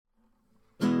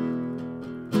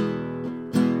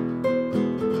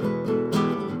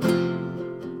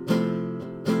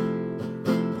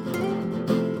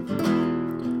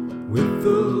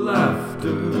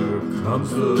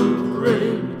comes the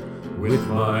rain. With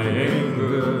my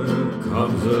anger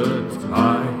comes a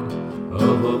tide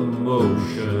of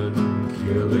emotion,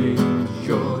 killing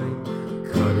joy,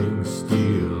 cutting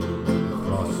steel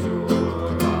across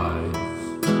your eyes.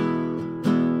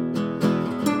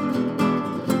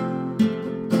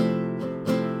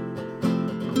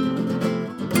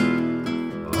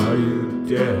 Are you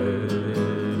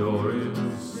dead or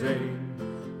insane?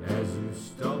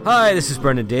 Hi, this is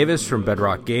Brendan Davis from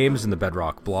Bedrock Games and the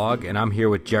Bedrock Blog, and I'm here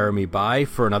with Jeremy Bai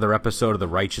for another episode of the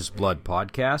Righteous Blood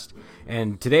podcast.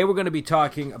 And today we're going to be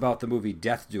talking about the movie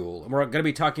Death Duel, and we're going to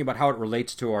be talking about how it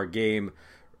relates to our game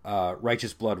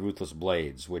Righteous Blood, Ruthless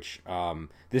Blades, which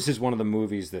this is one of the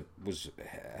movies that was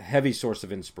a heavy source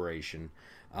of inspiration.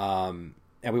 And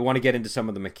we want to get into some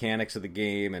of the mechanics of the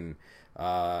game and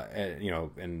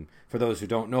for those who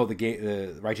don't know,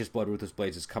 the Righteous Blood, Ruthless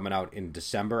Blades is coming out in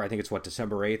December. I think it's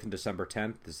December 8th and December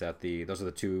 10th. Those are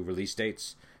the two release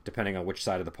dates, depending on which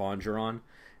side of the pond you're on.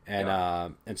 And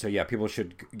so people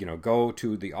should go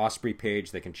to the Osprey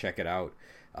page. They can check it out.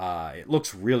 It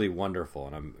looks really wonderful,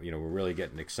 and we're really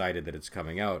getting excited that it's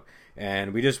coming out.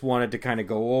 And we just wanted to kind of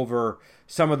go over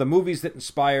some of the movies that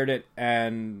inspired it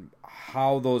and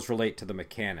how those relate to the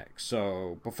mechanics.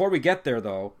 So before we get there,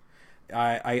 though,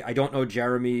 I don't know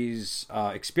Jeremy's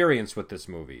experience with this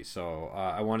movie, so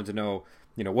I wanted to know,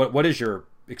 what is your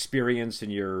experience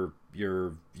and your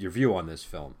view on this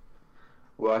film?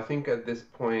 Well, I think at this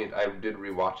point I did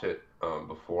rewatch it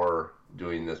before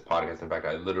doing this podcast. In fact,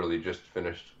 I literally just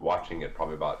finished watching it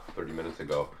probably about 30 minutes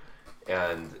ago,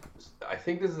 and I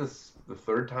think this is the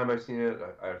third time I've seen it.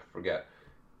 I forget.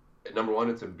 Number one,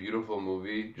 it's a beautiful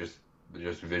movie, just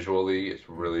visually. It's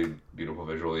really beautiful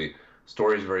visually.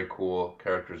 Story's very cool.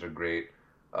 Characters are great.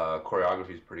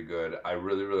 Choreography is pretty good. I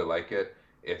really, really like it.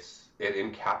 It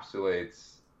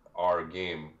encapsulates our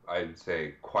game, I'd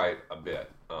say, quite a bit.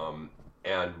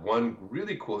 And one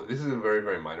really cool, this is a very,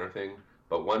 very minor thing,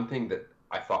 but one thing that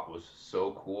I thought was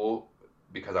so cool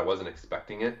because I wasn't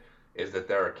expecting it is that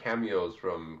there are cameos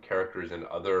from characters in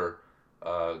other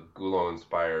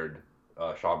Gulo-inspired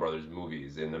Shaw Brothers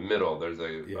movies. In the middle, there's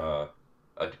a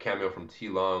cameo from T.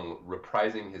 Lung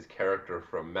reprising his character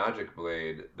from Magic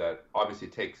Blade that obviously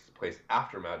takes place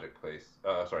after Magic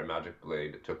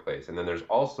Blade took place. And then there's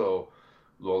also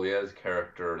Luolie's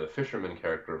character, the fisherman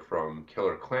character from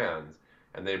Killer Klans,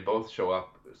 and they both show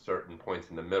up at certain points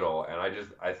in the middle. And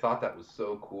I thought that was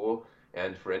so cool.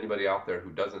 And for anybody out there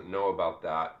who doesn't know about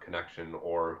that connection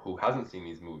or who hasn't seen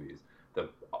these movies, the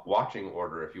watching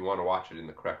order, if you want to watch it in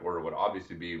the correct order, would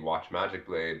obviously be watch Magic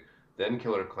Blade, then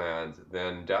Killer Klans,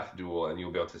 then Death Duel, and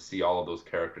you'll be able to see all of those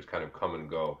characters kind of come and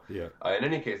go. Yeah. In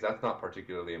any case, that's not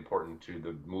particularly important to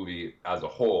the movie as a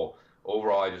whole.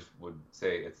 Overall, I just would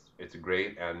say it's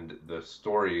great, and the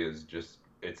story is just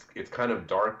it's kind of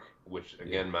dark, which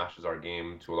again matches our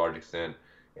game to a large extent,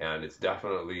 and it's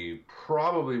definitely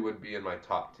probably would be in my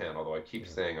top 10. Although I keep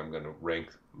saying I'm going to rank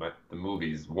the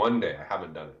movies one day. I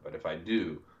haven't done it, but if I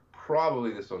do,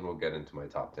 probably this one will get into my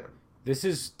top 10. This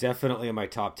is definitely in my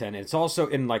top 10. It's also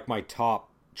in my top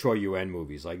Choi Yuen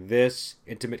movies, like this,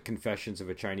 Intimate Confessions of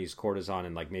a Chinese Courtesan,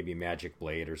 and maybe Magic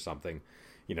Blade or something.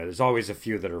 There's always a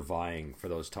few that are vying for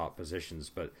those top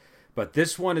positions, but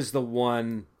this one is the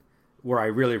one where I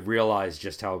really realized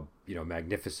just how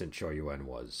magnificent Choi Yuen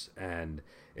was, and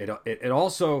it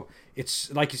also,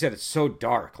 it's like you said, it's so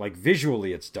dark. Like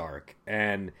visually, it's dark,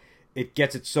 and it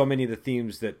gets at so many of the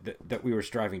themes that we were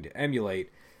striving to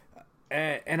emulate.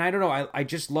 And I don't know, I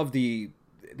just love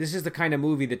this is the kind of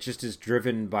movie that just is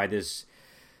driven by this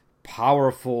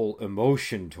powerful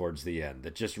emotion towards the end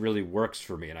that just really works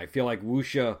for me. And I feel like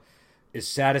Wuxia is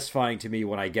satisfying to me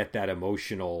when I get that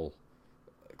emotional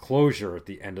closure at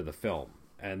the end of the film.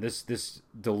 And this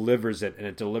delivers it, and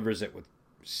it delivers it with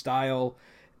style.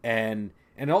 And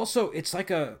also, it's like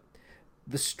the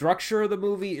structure of the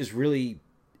movie is really...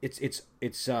 It's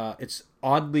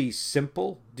oddly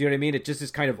simple. Do you know what I mean? It just is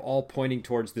kind of all pointing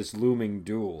towards this looming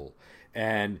duel,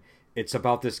 and it's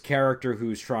about this character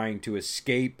who's trying to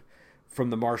escape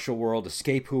from the martial world,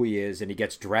 escape who he is, and he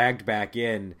gets dragged back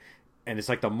in. And it's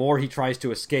like the more he tries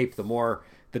to escape, the more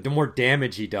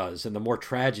damage he does, and the more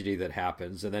tragedy that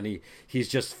happens. And then he's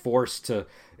just forced to,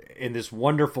 in this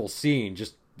wonderful scene,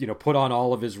 just put on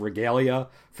all of his regalia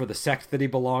for the sect that he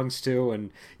belongs to,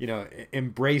 and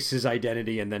embrace his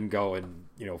identity, and then go and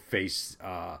face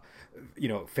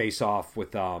off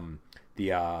with the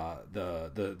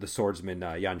swordsman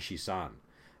Yan Shi-san.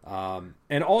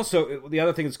 And also the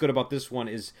other thing that's good about this one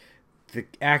is the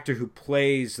actor who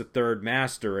plays the third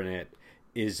master in it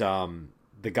is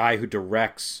the guy who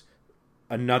directs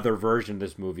another version of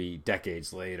this movie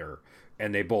decades later.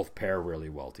 and they both pair really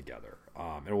well together.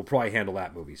 And we'll probably handle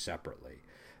that movie separately.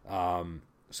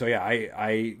 So yeah,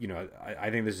 I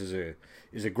think this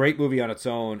is a great movie on its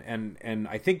own, and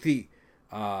I think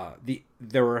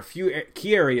there were a few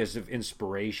key areas of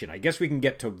inspiration. I guess we can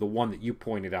get to the one that you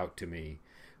pointed out to me,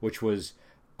 which was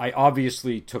I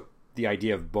obviously took the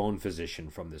idea of Bone Physician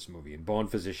from this movie, and Bone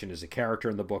Physician is a character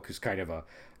in the book who's kind of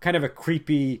a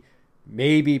creepy,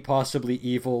 maybe possibly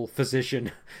evil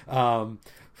physician,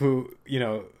 who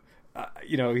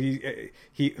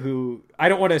who I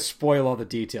don't want to spoil all the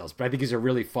details, but I think he's a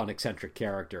really fun, eccentric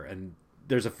character. And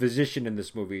there's a physician in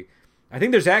this movie. I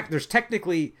think there's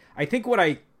technically, I think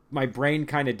what my brain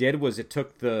kind of did was it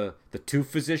took the two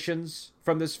physicians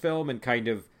from this film and kind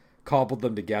of cobbled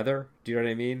them together. Do you know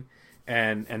what I mean?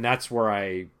 And that's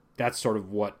that's sort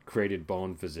of what created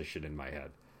Bone Physician in my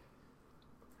head.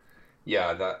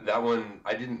 Yeah, that one,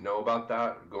 I didn't know about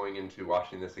that going into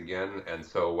watching this again, and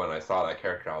so when I saw that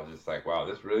character, I was just like, wow,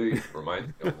 this really reminds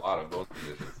me a lot of Bone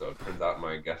Physician, so it turns out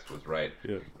my guess was right.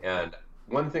 Yeah. And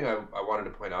one thing I wanted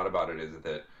to point out about it is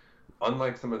that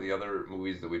unlike some of the other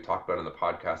movies that we've talked about in the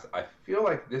podcast, I feel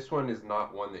like this one is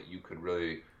not one that you could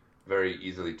really very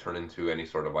easily turn into any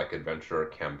sort of like adventure or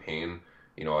campaign.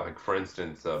 You know, like for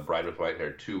instance, Bride with White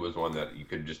Hair 2 was one that you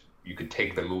could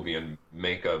take the movie and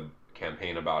make a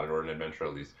campaign about it, or an adventure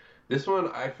at least. This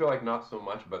one, I feel like not so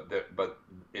much, but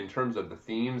in terms of the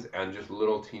themes and just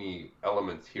little teeny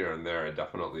elements here and there, it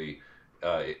definitely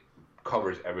it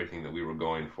covers everything that we were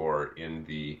going for in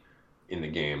the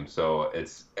game. So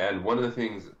and one of the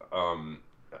things.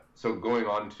 So going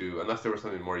on to, unless there was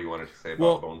something more you wanted to say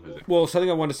about Bone Physician. Well,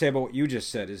 something I want to say about what you just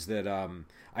said is that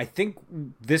I think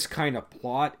this kind of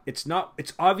plot, it's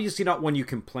obviously not one you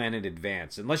can plan in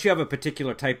advance, unless you have a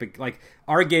particular type of, like,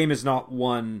 our game is not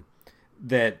one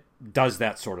that does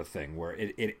that sort of thing, where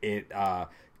it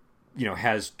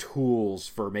has tools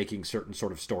for making certain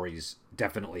sort of stories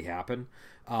definitely happen.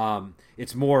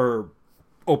 It's more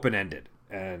open-ended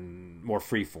and more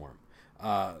freeform.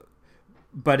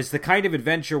 But it's the kind of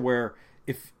adventure where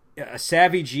if a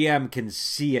savvy GM can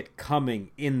see it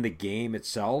coming in the game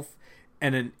itself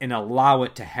and allow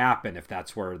it to happen, if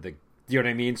that's where you know what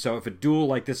I mean? So if a duel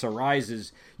like this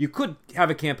arises, you could have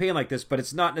a campaign like this, but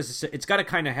it's not necessary. It's got to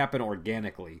kind of happen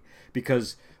organically,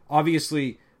 because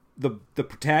obviously the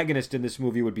protagonist in this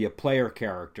movie would be a player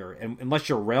character, and unless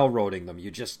you're railroading them,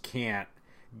 you just can't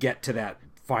get to that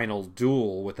final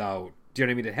duel without. Do you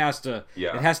know what I mean? It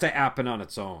has to happen on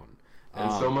its own. And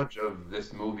so much of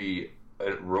this movie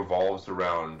revolves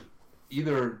around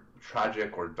either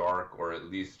tragic or dark, or at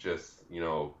least just, I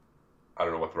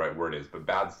don't know what the right word is, but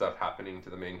bad stuff happening to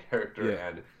the main character. Yeah.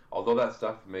 And although that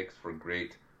stuff makes for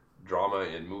great drama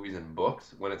in movies and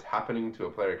books, when it's happening to a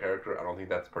player character, I don't think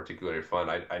that's particularly fun.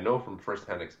 I know from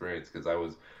firsthand experience, because I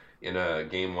was in a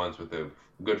game once with a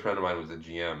good friend of mine who was a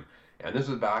GM. And this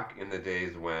was back in the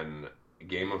days when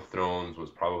Game of Thrones was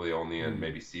probably only in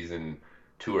maybe season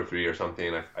 2 or 3 or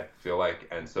something, I feel like.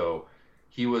 And so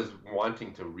he was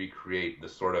wanting to recreate the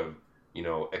sort of,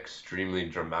 extremely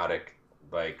dramatic,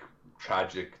 like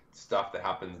tragic stuff that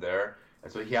happens there.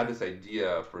 And so he had this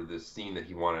idea for this scene that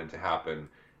he wanted to happen,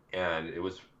 and it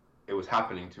was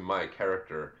happening to my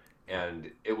character,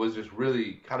 and it was just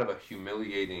really kind of a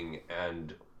humiliating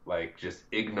and like just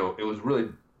it was really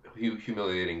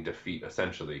humiliating defeat,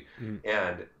 essentially.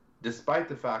 And despite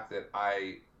the fact that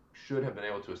I should have been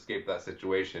able to escape that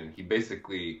situation, he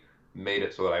basically made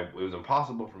it so that it was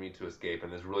impossible for me to escape,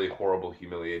 and this really horrible,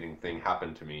 humiliating thing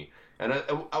happened to me. And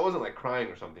I wasn't like crying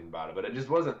or something about it, but it just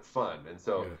wasn't fun. And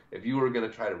so if you were going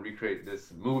to try to recreate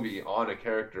this movie on a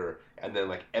character, and then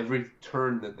like every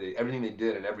turn everything they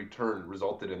did and every turn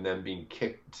resulted in them being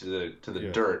kicked to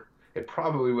the dirt, it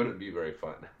probably wouldn't be very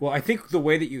fun. Well, I think the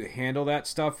way that you handle that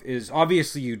stuff is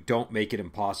obviously you don't make it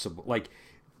impossible. Like,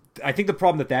 I think the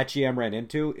problem that GM ran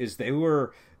into is they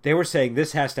were saying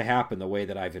this has to happen the way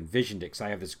that I've envisioned it, because I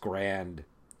have this grand,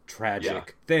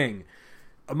 tragic thing.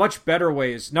 A much better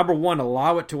way is, number one,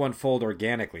 allow it to unfold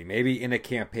organically. Maybe in a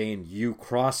campaign you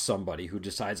cross somebody who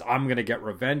decides, I'm going to get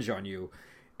revenge on you.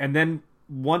 And then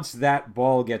once that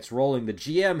ball gets rolling, the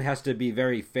GM has to be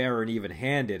very fair and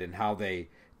even-handed in how they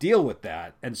deal with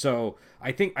that. And so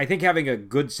I think having a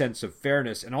good sense of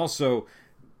fairness, and also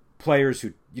players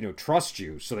who trust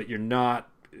you, so that you're not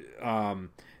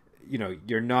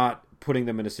you're not putting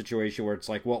them in a situation where it's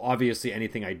like, well, obviously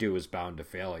anything I do is bound to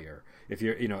failure. If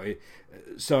you're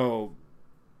so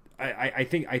I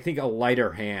think a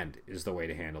lighter hand is the way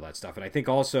to handle that stuff. And I think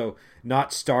also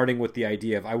not starting with the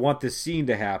idea of I want this scene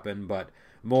to happen, but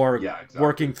more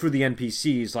working through the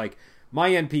NPCs. Like, my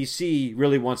NPC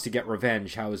really wants to get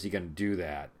revenge. How is he going to do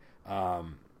that?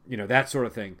 that sort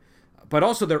of thing. But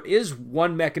also there is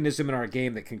one mechanism in our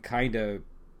game that can kind of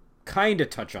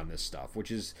touch on this stuff,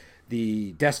 which is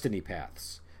the destiny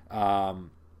paths.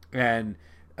 And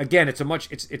again, it's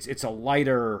a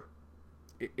lighter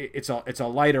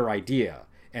idea,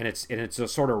 and it's a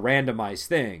sort of randomized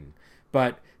thing.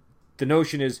 But the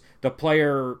notion is the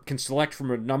player can select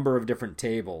from a number of different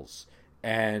tables,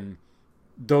 and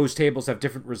those tables have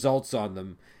different results on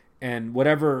them, and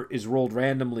whatever is rolled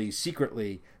randomly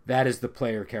secretly, that is the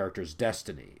player character's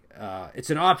destiny. It's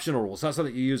an optional rule. It's not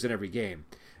something you use in every game,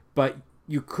 but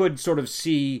you could sort of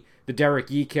see the Derek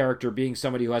Yee character being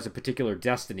somebody who has a particular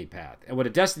destiny path. And what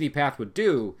a destiny path would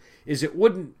do is it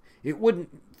wouldn't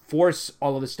force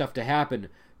all of this stuff to happen,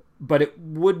 but it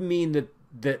would mean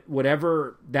that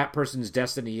whatever that person's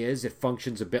destiny is, it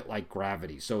functions a bit like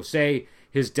gravity. So say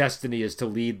his destiny is to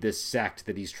lead this sect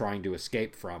that he's trying to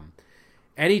escape from.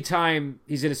 Anytime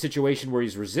he's in a situation where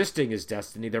he's resisting his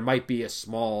destiny, there might be a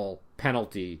small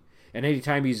penalty. And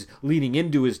anytime he's leaning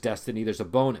into his destiny, there's a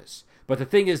bonus. But the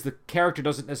thing is, the character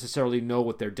doesn't necessarily know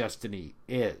what their destiny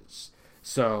is.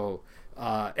 So,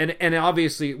 and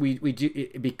obviously, we do,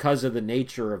 because of the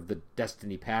nature of the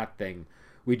destiny path thing,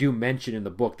 we do mention in the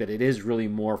book that it is really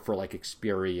more for like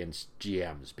experienced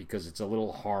GMs, because it's a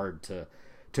little hard to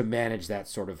manage that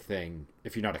sort of thing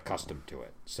if you're not accustomed to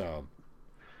it. So,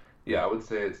 yeah, I would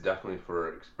say it's definitely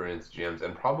for experienced GMs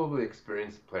and probably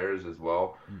experienced players as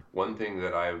well. One thing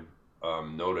that I've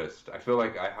noticed, I feel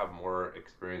like I have more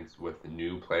experience with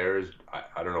new players.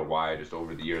 I don't know why. Just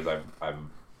over the years, I've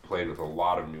played with a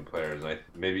lot of new players, and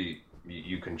maybe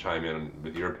you can chime in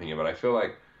with your opinion, but I feel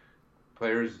like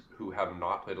players who have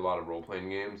not played a lot of role-playing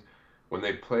games, when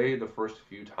they play the first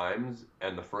few times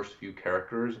and the first few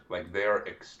characters, like they are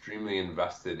extremely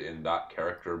invested in that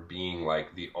character being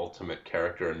like the ultimate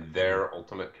character and their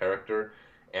ultimate character.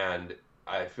 And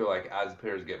I feel like as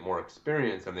players get more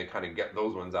experience and they kind of get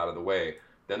those ones out of the way,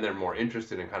 then they're more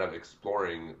interested in kind of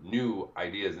exploring new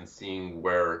ideas and seeing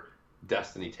where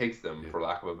Destiny takes them, for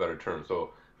lack of a better term.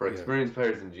 So for experienced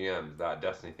players and GMs, that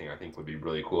Destiny thing I think would be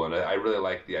really cool. And I really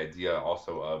like the idea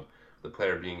also of the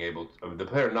player being able to, the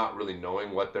player not really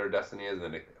knowing what their destiny is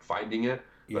and then finding it.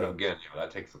 But again,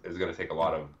 that is going to take a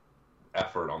lot of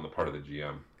effort on the part of the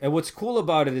GM. And what's cool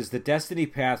about it is the destiny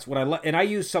paths. And I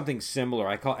use something similar.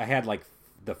 I had like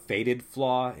the fated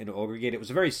flaw in Ogregate. It was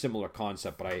a very similar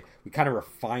concept, but we kind of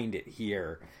refined it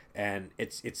here, and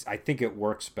it's I think it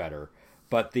works better.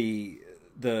 But the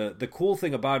cool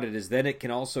thing about it is then it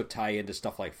can also tie into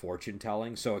stuff like fortune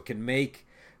telling. So it can make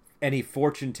any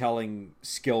fortune telling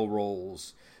skill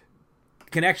rolls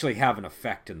can actually have an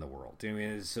effect in the world. I mean,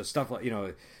 it's stuff like,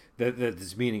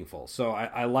 that's meaningful. So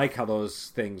I like how those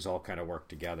things all kind of work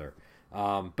together.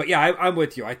 But yeah, I'm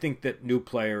with you. I think that new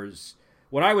players,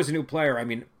 when I was a new player, I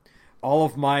mean, all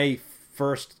of my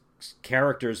first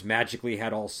characters magically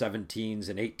had all 17s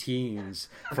and 18s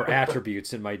for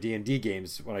attributes in my D&D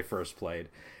games when I first played.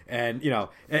 And,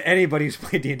 anybody who's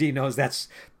played D&D knows that's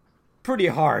pretty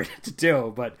hard to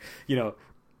do, but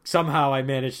somehow I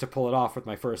managed to pull it off with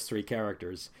my first 3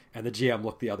 characters, and the GM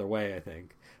looked the other way, I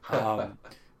think.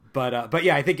 But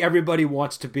yeah, I think everybody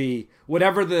wants to be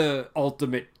whatever the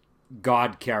ultimate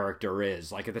god character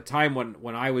is. Like at the time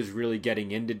when I was really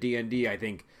getting into D&D, I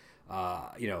think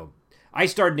I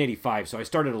started in 85, so I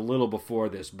started a little before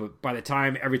this, but by the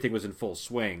time everything was in full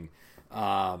swing,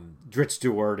 Dritz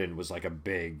Duerden was like a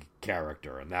big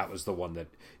character, and that was the one that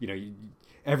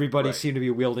everybody seemed to be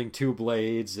wielding 2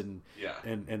 blades, and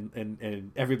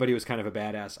everybody was kind of a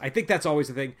badass. I think that's always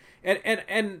the thing,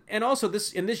 and also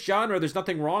in this genre, there's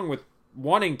nothing wrong with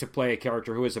wanting to play a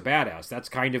character who is a badass. That's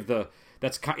kind of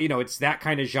it's that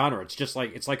kind of genre. It's just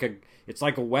like it's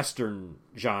like a Western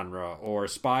genre or a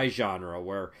spy genre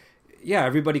where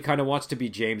everybody kind of wants to be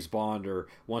James Bond or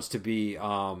wants to be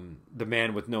the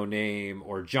Man with No Name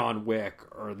or John Wick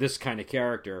or this kind of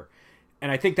character.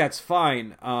 And I think that's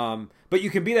fine. But you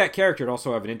can be that character and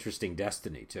also have an interesting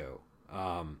destiny too.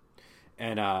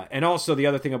 And also the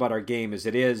other thing about our game is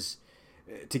it is,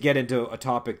 to get into a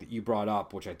topic that you brought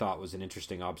up, which I thought was an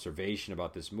interesting observation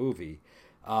about this movie.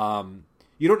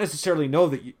 You don't necessarily know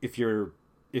that if you're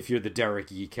the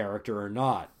Derek Yee character or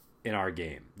not in our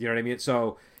game. You know what I mean?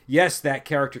 So yes, that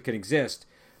character can exist,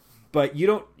 but you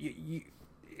don't.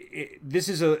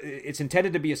 It's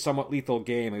intended to be a somewhat lethal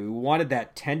game, and we wanted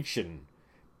that tension.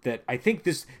 That I think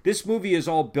this movie is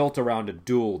all built around a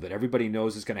duel that everybody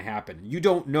knows is going to happen. You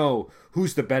don't know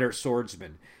who's the better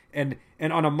swordsman, and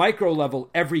on a micro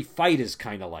level, every fight is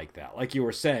kind of like that. Like you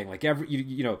were saying, like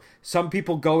some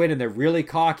people go in and they're really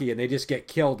cocky and they just get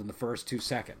killed in the first 2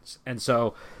 seconds. And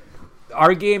so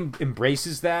our game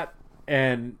embraces that,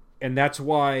 and and that's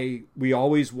why we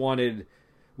always kind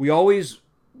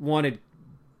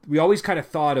of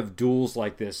thought of duels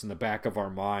like this in the back of our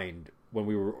mind when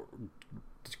we were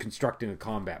constructing the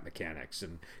combat mechanics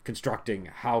and constructing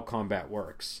how combat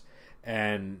works.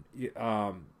 And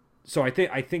so I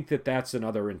think that that's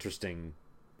another interesting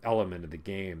element of the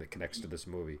game that connects to this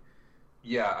movie.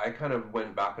 Yeah, I kind of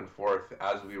went back and forth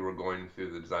as we were going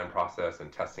through the design process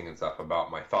and testing and stuff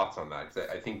about my thoughts on that. Because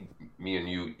I think me and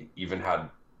you even had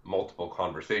multiple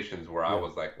conversations where I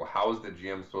was like, well, how is the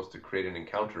GM supposed to create an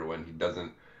encounter when he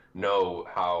doesn't know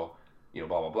how, blah,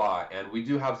 blah, blah. And we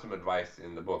do have some advice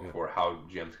in the book for how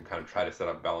GMs can kind of try to set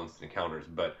up balanced encounters.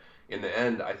 But in the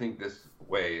end, I think this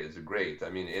way is great. I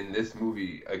mean, in this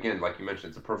movie, again, like you mentioned,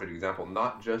 it's a perfect example,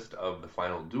 not just of the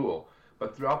final duel,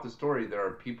 but throughout the story, there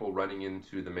are people running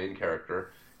into the main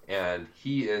character, and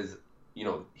he is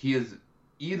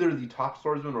either the top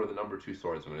swordsman or the number 2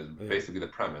 swordsman is basically the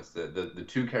premise. The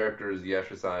two characters,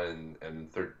 Yeshua-san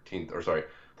and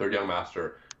Third Young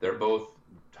Master, they're both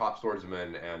top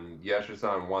swordsmen, and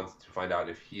Yeshua-san wants to find out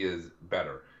if he is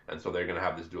better. And so they're going to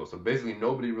have this duel. So basically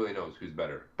nobody really knows who's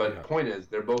better. But the point is,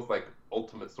 they're both like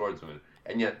ultimate swordsmen.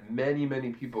 And yet many, many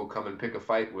people come and pick a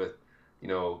fight with,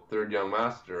 Third Young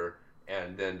Master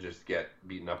and then just get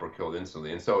beaten up or killed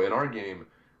instantly. And so in our game,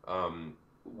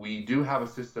 we do have a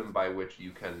system by which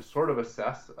you can sort of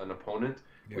assess an opponent.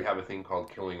 Yeah. We have a thing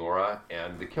called Killing Aura,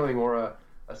 and the Killing Aura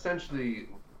essentially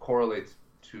correlates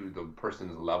to the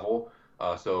person's level.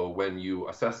 So when you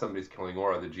assess somebody's Killing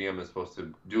Aura, the GM is supposed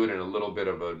to do it in a little bit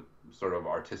of a sort of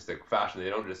artistic fashion. They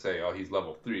don't just say, "Oh, he's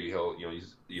level 3."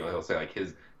 He'll say like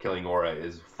his Killing Aura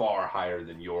is far higher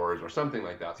than yours or something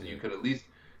like that. So you could at least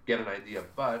get an idea.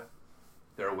 But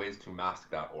there are ways to mask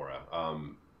that aura.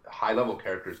 High-level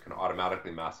characters can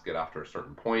automatically mask it after a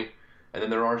certain point, and then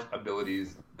there are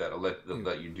abilities that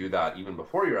let you do that even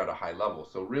before you're at a high level.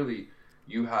 So really,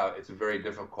 it's very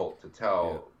difficult to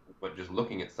tell, but just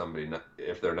looking at somebody,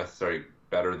 if they're necessarily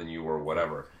better than you or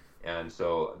whatever. And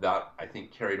so that, I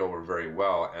think, carried over very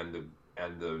well, and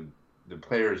the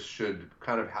players should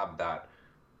kind of have that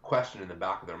question in the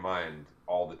back of their mind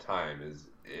all the time,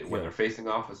 when they're facing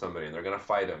off with somebody and they're going to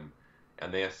fight them,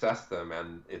 and they assess them,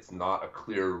 and it's not a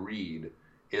clear read.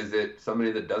 Is it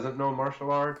somebody that doesn't know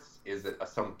martial arts? Is it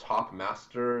some top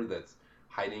master that's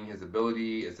hiding his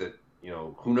ability? Is it,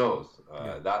 who knows?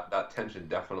 That tension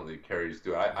definitely carries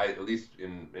through. I at least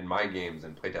in my games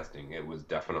and playtesting, it was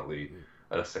definitely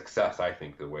a success, I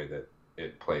think, the way that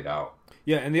it played out.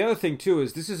 Yeah, and the other thing, too,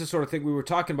 is this is the sort of thing we were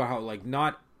talking about,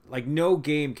 how, no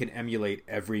game can emulate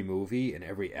every movie and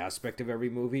every aspect of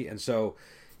every movie, and so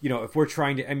if we're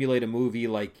trying to emulate a movie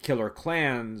like Killer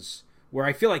Klans, where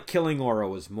I feel like Killing Aura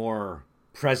was more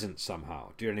present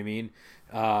somehow. Do you know what I mean?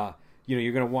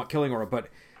 You're going to want Killing Aura, but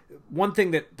one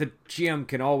thing that the GM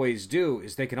can always do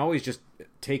is they can always just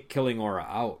take Killing Aura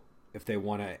out if they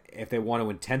want to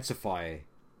intensify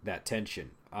that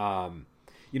tension.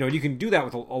 You can do that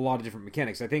with a lot of different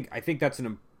mechanics. I think that's an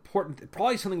important,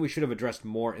 probably something we should have addressed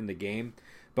more in the game.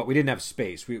 But we didn't have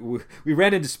space. We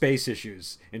ran into space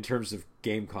issues in terms of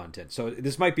game content. So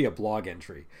this might be a blog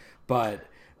entry, but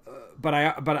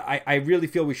I really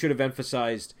feel we should have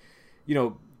emphasized,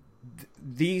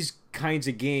 these kinds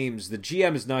of games. The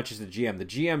GM is not just the GM. The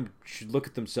GM should look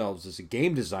at themselves as a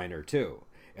game designer too,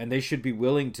 and they should be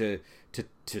willing to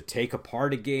take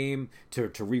apart a game, to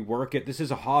rework it. This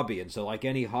is a hobby, and so like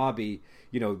any hobby,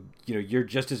 you're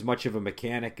just as much of a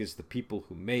mechanic as the people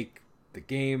who make the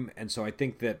game. And so I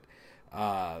think that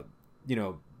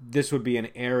this would be an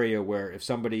area where if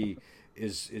somebody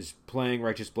is playing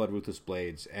Righteous Blood Ruthless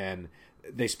Blades and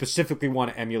they specifically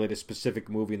want to emulate a specific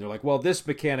movie and they're like, well, this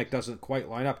mechanic doesn't quite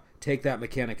line up, take that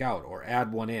mechanic out or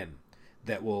add one in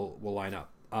that will line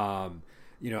up.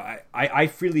 I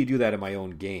freely do that in my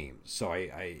own games, so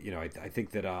I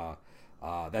think that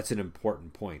that's an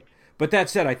important point. But that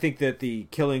said, I think that the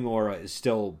Killing Aura is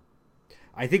still,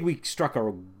 I think we struck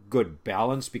a good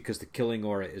balance because the Killing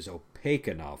Aura is opaque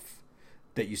enough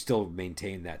that you still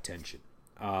maintain that tension.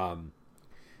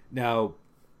 Now,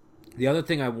 the other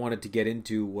thing I wanted to get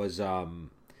into was the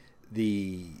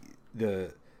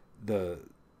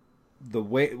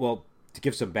way. Well, to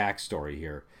give some backstory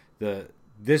here,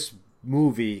 this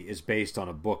movie is based on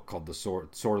a book called The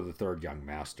Sword of the Third Young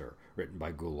Master, written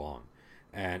by Gulong,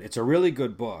 and it's a really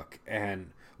good book.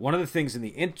 And one of the things in the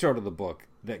intro to the book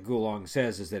that Gulong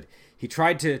says is that he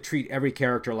tried to treat every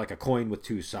character like a coin with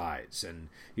two sides, and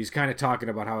he's kind of talking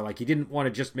about how he didn't want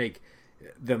to just make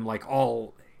them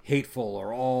all hateful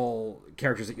or all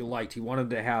characters that you liked. He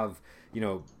wanted to have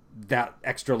that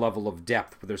extra level of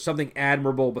depth, but there's something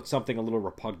admirable but something a little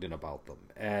repugnant about them.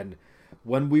 And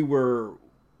when we were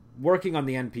working on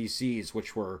the NPCs,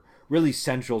 which were really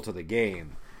central to the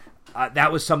game,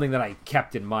 that was something that I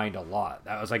kept in mind a lot.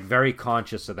 I was like very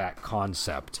conscious of that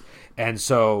concept. And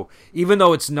so even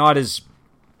though it's not as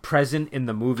present in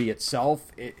the movie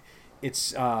itself,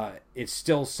 it's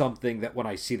still something that when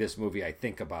I see this movie I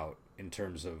think about in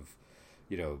terms of,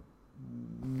 you know,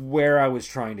 where I was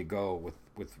trying to go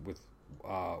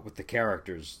with the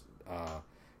characters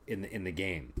in the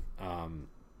game.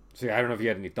 So yeah, I don't know if you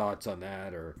had any thoughts on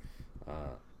that or.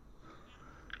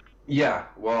 Yeah,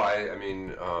 well, I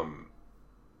mean,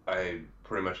 I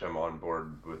pretty much am on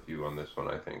board with you on this one,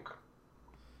 I think.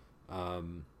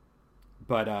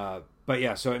 But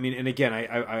yeah, so I mean, and again,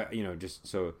 I you know, just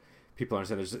so people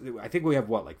understand, I think we have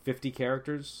what, like 50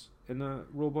 characters in the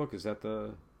rule book. Is that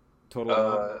the total?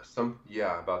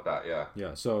 About that, yeah.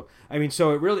 Yeah. So I mean,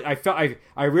 so it really,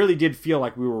 I really did feel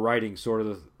like we were writing sort of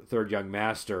the third young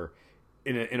master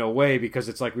in a way, because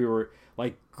it's like we were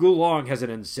like, Gulong has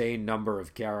an insane number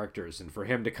of characters, and for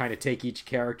him to kind of take each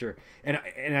character, and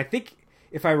I think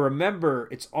if I remember,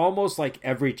 it's almost like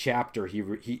every chapter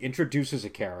he introduces a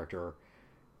character,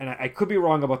 and I could be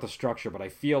wrong about the structure, but I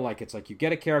feel like it's like you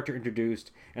get a character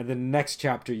introduced, and the next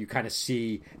chapter you kind of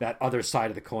see that other side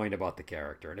of the coin about the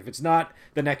character, and if it's not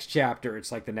the next chapter,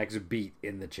 it's like the next beat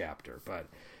in the chapter. But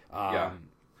yeah.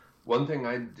 One thing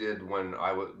I did when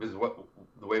I was,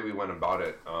 the way we went about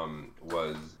it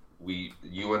was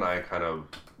you and I kind of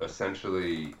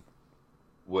essentially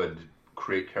would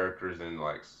create characters in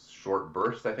like short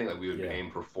bursts. I think like we would aim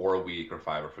for 4 a week or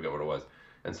 5, I forget what it was.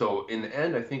 And so in the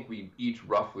end, I think we each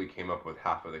roughly came up with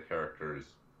half of the characters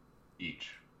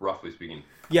each, roughly speaking.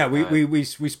 Yeah, we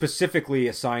specifically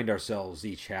assigned ourselves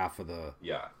each half of the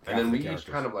and then we each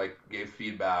kind of like gave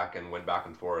feedback and went back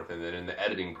and forth, and then in the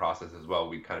editing process as well,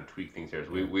 we kind of tweaked things here.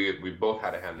 So we both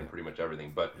had a hand in pretty much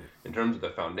everything. But in terms of the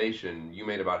foundation, you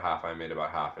made about half, I made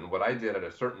about half. And what I did at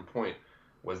a certain point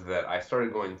was that I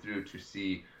started going through to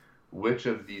see which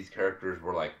of these characters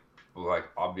were like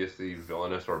obviously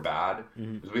villainous or bad,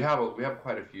 because we have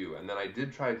quite a few. And then I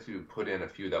did try to put in a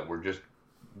few that were just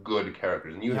good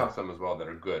characters, and you have some as well that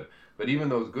are good, but even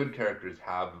those good characters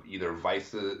have either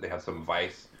vices, they have some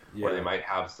vice, or they might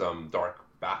have some dark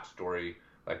backstory.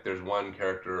 Like there's one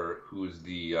character who's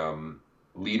the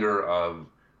leader of,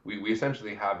 we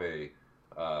essentially have a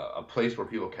place where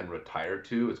people can retire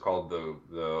to. It's called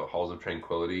the Halls of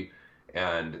Tranquility,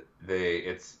 and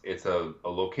it's a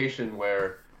location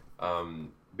where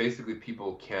basically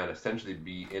people can essentially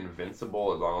be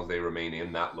invincible as long as they remain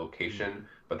in that location,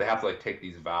 but they have to like take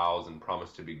these vows and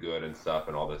promise to be good and stuff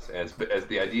and all this. And as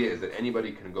the idea is that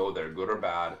anybody can go there, good or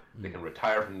bad. They can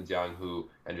retire from the Jianghu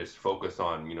and just focus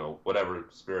on, you know, whatever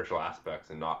spiritual aspects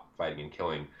and not fighting and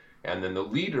killing. And then the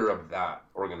leader of that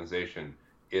organization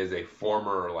is a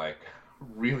former like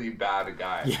really bad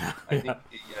guy. I'm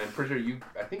pretty sure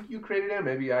I think you created him.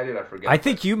 Maybe I did. I forget. I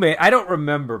think you may. I don't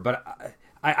remember, but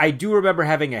I do remember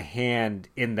having a hand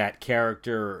in that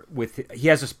character. He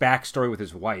has this backstory with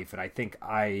his wife, and I think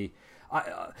I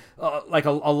like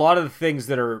a lot of the things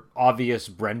that are obvious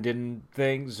Brendan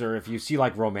things, or if you see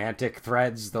like romantic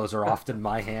threads, those are often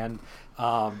my hand.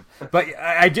 But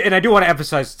I do want to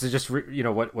emphasize to just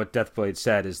what Deathblade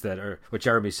said is that, or what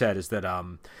Jeremy said is that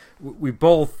we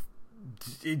both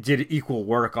did equal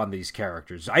work on these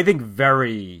characters. I think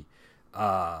very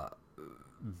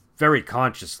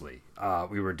consciously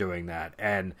we were doing that.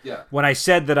 And when I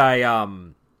said that I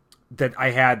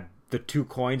had the 2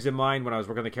 coins in mind when I was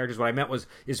working on the characters, what I meant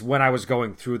is when I was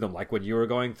going through them, like when you were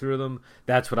going through them,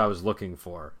 that's what I was looking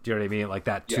for. Do you know what I mean? Like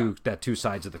that two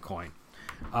sides of the coin.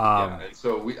 And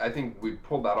so I think we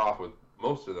pulled that off with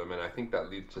most of them, and I think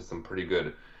that leads to some pretty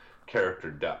good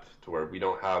character depth to where we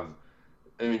don't have,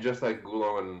 I mean, just like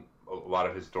Gulong and a lot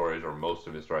of his stories, or most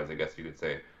of his stories, I guess you could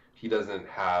say, he doesn't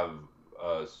have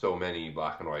so many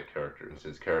black and white characters.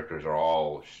 His characters are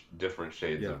all different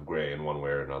shades of gray in one way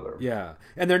or another. Yeah,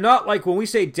 and they're not like, when we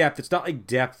say depth, it's not like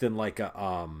depth in like a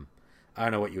I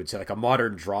don't know what you would say, like a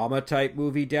modern drama type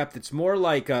movie depth. It's more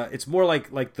like how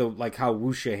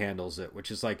Wuxia handles it, which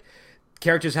is like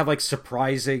characters have like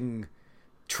surprising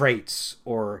traits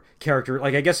or character.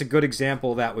 Like I guess a good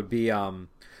example of that would be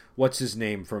what's his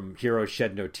name from Heroes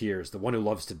Shed No Tears, the one who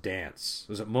loves to dance.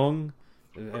 Was it Meng?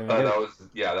 That was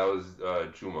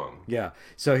Zhu-Meng. Yeah.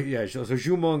 So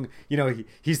Zhu-Meng,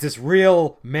 he's this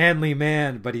real manly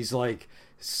man, but he's like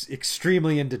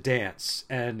extremely into dance,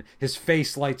 and his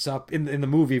face lights up in the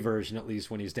movie version, at least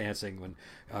when he's dancing, when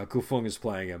Kufeng is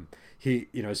playing him.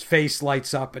 His face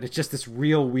lights up, and it's just this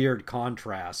real weird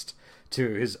contrast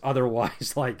to his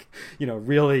otherwise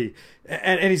really,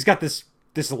 and he's got this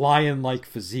lion-like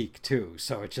physique too.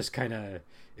 So it just kind of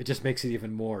it just makes it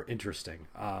even more interesting.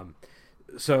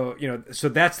 So so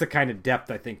that's the kind of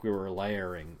depth I think we were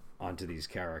layering onto these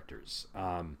characters.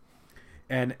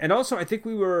 And also I think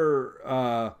we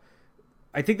were.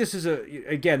 I think this is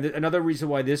again another reason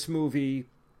why this movie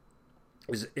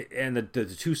is, and the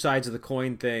two sides of the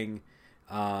coin thing,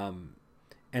 and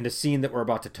a scene that we're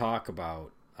about to talk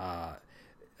about,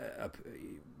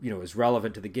 is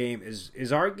relevant to the game.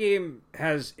 Is our game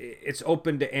it's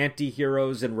open to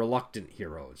anti-heroes and reluctant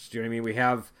heroes. Do you know what I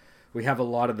mean? We have a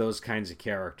lot of those kinds of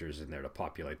characters in there to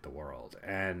populate the world.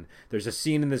 And there's a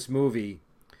scene in this movie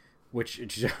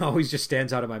which always just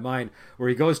stands out in my mind, where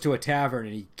he goes to a tavern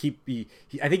and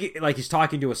I think he's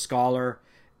talking to a scholar,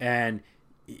 and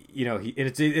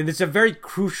it's a very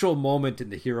crucial moment in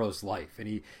the hero's life,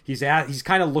 and he's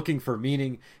kind of looking for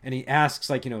meaning, and he asks,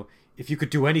 like, if you could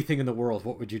do anything in the world,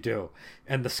 what would you do?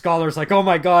 And the scholar's like, oh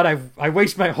my God, I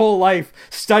waste my whole life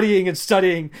studying, and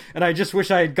I just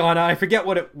wish I had gone out. I forget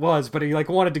what it was, but he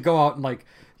wanted to go out and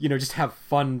just have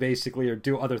fun basically, or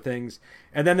do other things.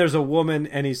 And then there's a woman,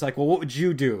 and he's like, well, what would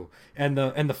you do? And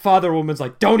the father woman's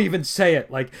like, don't even say it.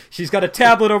 Like, she's got a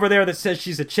tablet over there that says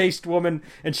she's a chaste woman,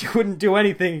 and she wouldn't do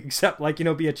anything except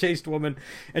be a chaste woman.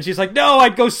 And she's like, no,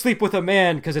 I'd go sleep with a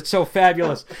man because it's so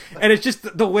fabulous. And it's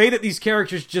just the way that these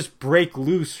characters just break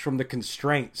loose from the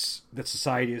constraints that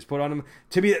society has put on them.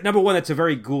 To me, number one, that's a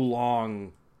very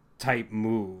Gulong type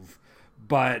move.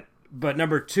 But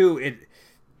number two,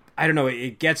 I don't know,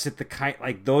 it gets at the kind,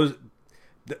 like, those,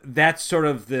 that's sort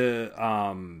of the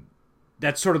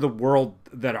world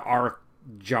that our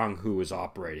Jianghu is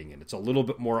operating in. It's a little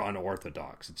bit more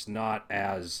unorthodox. It's not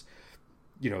as,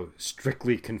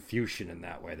 strictly Confucian in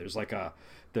that way. There's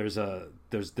there's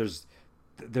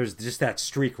just that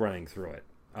streak running through it.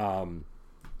 And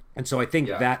so I think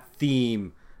that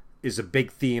theme is a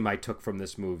big theme I took from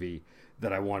this movie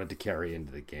that I wanted to carry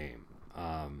into the game.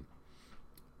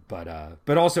 But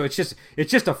also it's just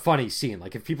a funny scene.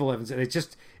 Like, if people haven't,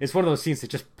 it's one of those scenes that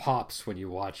just pops when you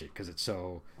watch it because it's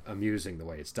so amusing the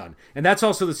way it's done. And that's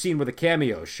also the scene where the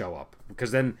cameos show up,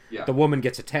 because then the woman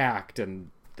gets attacked,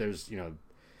 and there's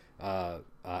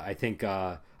I think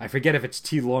I forget if it's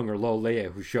T Lung or Lo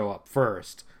Leia who show up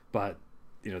first, but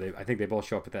I think they both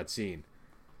show up at that scene.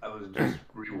 I was just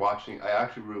rewatching. I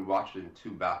actually rewatched it in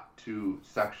two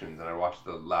sections, and I watched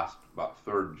the last about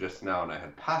third just now, and I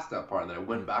had passed that part, and then I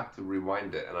went back to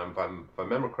rewind it. And if I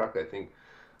remember correctly, I think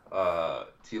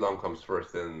T Long comes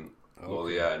first, then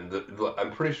Lolia, and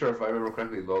I'm pretty sure if I remember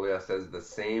correctly, Lolia says the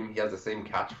same. He has the same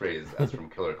catchphrase as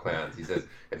from Killer Klans. He says,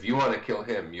 "If you want to kill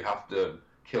him, you have to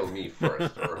kill me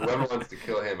first, or whoever wants to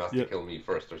kill him has to kill me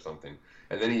first, or something."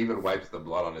 And then he even wipes the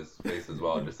blood on his face as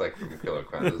well, just like from Killer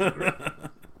Klans. This is great.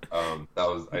 I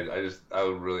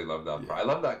really love that part. I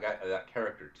love that guy, that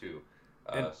character too.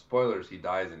 Spoilers, he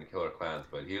dies in Killer Klans,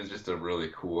 but he was just a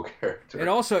really cool character. And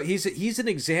also, he's an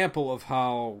example of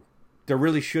how there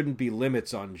really shouldn't be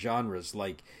limits on genres.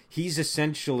 Like, he's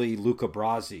essentially Luca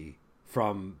Brasi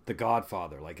from The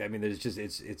Godfather. Like, I mean, there's just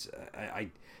I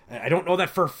don't know that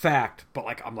for a fact,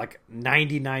 but I'm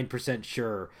 99%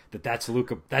 sure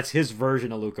that's his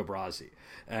version of Luca Brasi.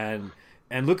 And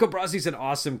Luca Brasi's an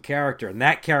awesome character, and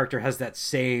that character has that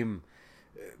same,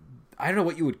 I don't know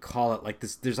what you would call it, like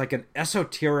this. There's like an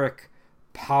esoteric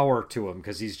power to him,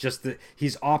 because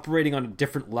he's operating on a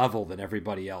different level than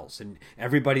everybody else, and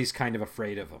everybody's kind of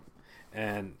afraid of him.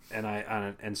 And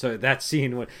so that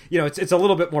scene, it's a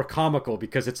little bit more comical,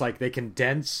 because it's like they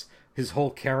condense his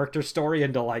whole character story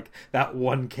into that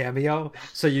one cameo,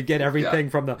 so you get everything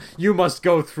from you must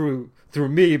go through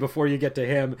me before you get to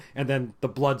him, and then the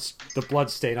blood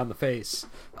stain on the face.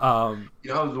 I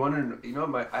was wondering,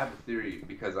 I have a theory,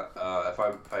 because if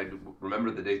I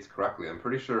remember the dates correctly, I'm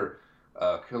pretty sure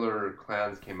Killer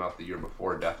Klans came out the year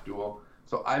before Death Duel.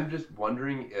 So I'm just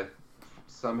wondering if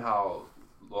somehow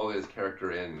Lolia's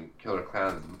character in Killer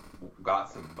Klans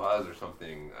got some buzz or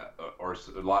something, or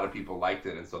a lot of people liked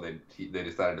it, and so they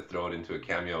decided to throw it into a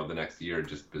cameo the next year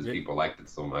just because people liked it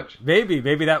so much. Maybe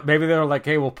they were like,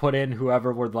 hey, we'll put in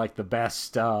whoever were the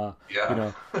best. I'd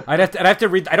have to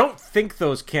read. I don't think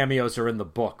those cameos are in the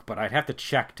book, but I'd have to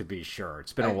check to be sure.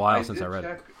 It's been a while since I read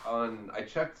it. I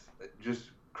checked just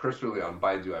cursorily on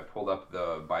Baidu. I pulled up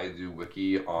the Baidu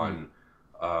wiki on.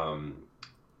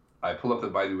 I pulled up the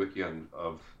Baidu wiki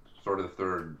of Sword of the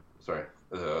Third. Sorry,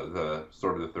 the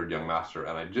Sword of the Third Young Master,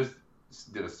 and I just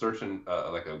did a search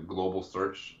a global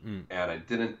search, and I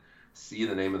didn't see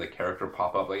the name of the character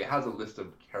pop up. It has a list of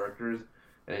characters,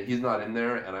 and he's not in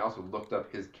there. And I also looked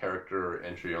up his character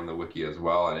entry on the wiki as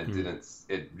well, and it didn't.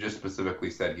 It just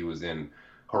specifically said he was in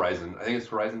Horizon. I think it's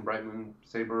Horizon Bright Moon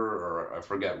Saber, or I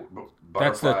forget.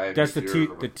 That's Butterfly. that's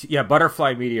the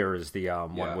Butterfly Meteor is the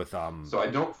one with So I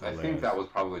think that was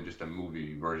probably just a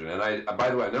movie version. And by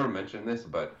the way, I never mentioned this,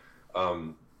 but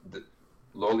the,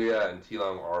 Lolia and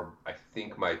Tilang are, I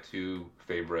think, my two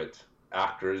favorite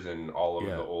actors in all of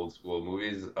the old school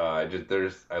movies. I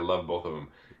love both of them,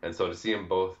 and so to see them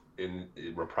both in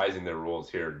reprising their roles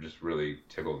here just really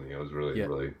tickled me. It was really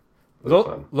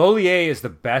fun. Lolier is the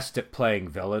best at playing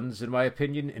villains, in my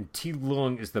opinion, and T.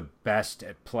 Lung is the best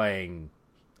at playing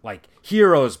like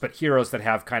heroes, but heroes that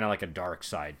have kind of like a dark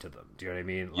side to them. Do you know what I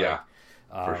mean? Yeah,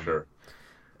 for sure.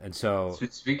 And so,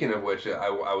 speaking of which, I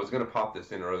was going to pop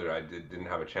this in earlier. I didn't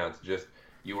have a chance. Just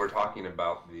you were talking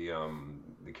about the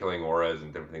killing auras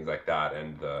and different things like that,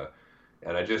 and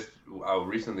I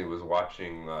recently was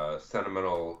watching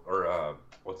Sentimental, or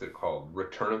what's it called?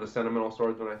 Return of the Sentimental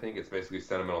Swordsman. I think it's basically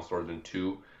Sentimental Swordsman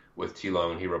 2 with T.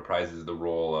 Lung. He reprises the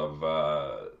role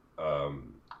of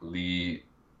Li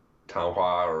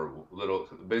Tanhua, or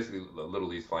basically Little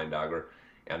Lee's Flying Dagger.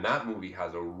 And that movie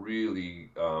has a really,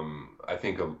 I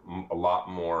think, a lot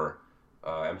more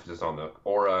emphasis on the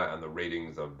aura and the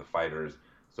ratings of the fighters.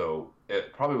 So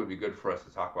it probably would be good for us to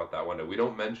talk about that one day. We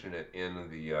don't mention it in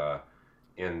the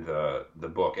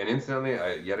book. And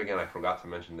incidentally, yet again, I forgot to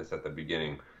mention this at the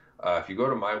beginning. If you go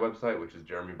to my website, which is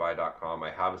jeremybai.com,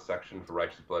 I have a section for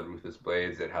Righteous Blood, Ruthless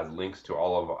Blades. It has links to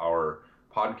all of our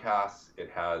podcasts. It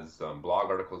has blog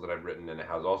articles that I've written, and it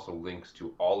has also links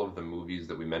to all of the movies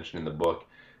that we mentioned in the book,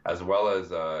 as well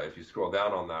as if you scroll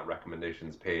down on that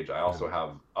recommendations page, I also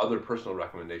have other personal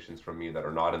recommendations from me that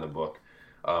are not in the book.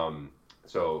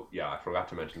 So yeah, I forgot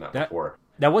to mention that before.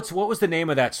 Now, what was the name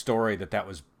of that story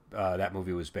that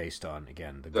movie was based on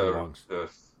again? The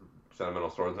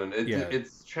Sentimental Swordsman.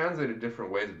 It's translated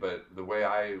different ways, but the way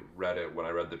I read it when I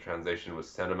read the translation was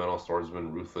Sentimental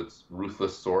Swordsman,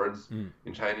 Ruthless Swords.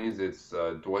 In Chinese, it's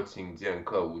Duo Qing Jian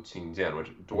Ke Wu Qing Jian,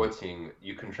 which Duo Qing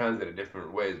you can translate it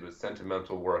different ways, but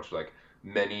sentimental works like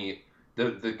many.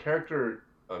 The character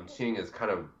Qing is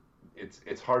kind of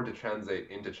it's hard to translate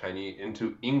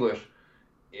into English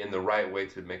in the right way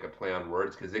to make a play on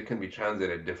words, because it can be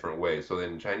translated different ways. So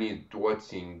in Chinese, Duo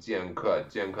Qing Jian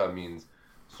Ke means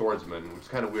swordsman, which is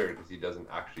kind of weird because he doesn't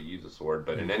actually use a sword.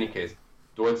 But in any case,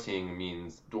 Duoqing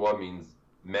means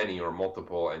many or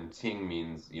multiple, and Qing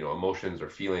means emotions or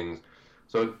feelings.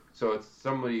 So it's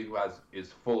somebody who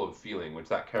is full of feeling, which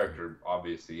that character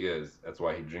obviously is. That's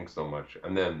why he drinks so much.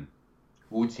 And then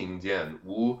Wu Qing Jian,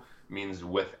 Wu means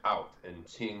without, and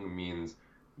Qing means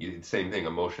same thing,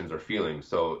 emotions or feelings.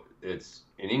 So it's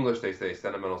in English they say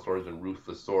sentimental swords and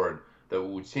ruthless sword. The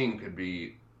Wu Qing could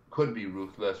be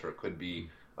ruthless, or it could be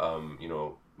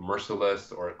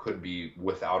merciless, or it could be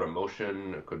without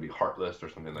emotion, it could be heartless or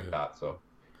something like that. So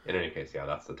in any case,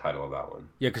 that's the title of that one.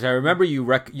 Yeah, because I remember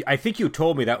I think you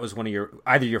told me that was one of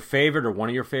either your favorite or one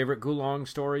of your favorite Gulong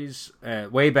stories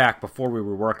way back before we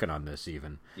were working on this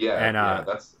even.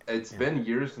 It's been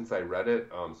years since I read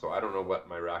it, so I don't know what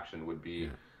my reaction would be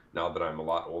now that I'm a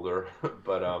lot older,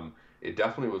 but it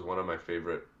definitely was one of my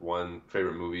favorite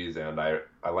movies, and I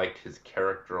liked his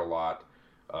character a lot.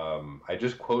 I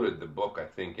just quoted the book, I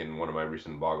think, in one of my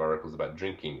recent blog articles about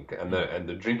drinking, and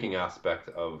the drinking aspect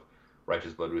of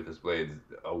Righteous Blood, Ruthless Blades.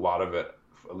 A lot of it,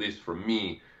 at least for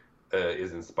me,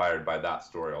 is inspired by that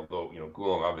story. Although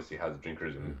Gulong obviously has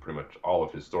drinkers in pretty much all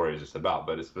of his stories, just about.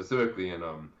 But it's specifically in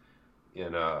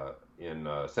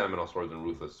Sentimental Swords and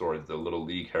Ruthless Swords, the Little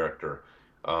Lee character,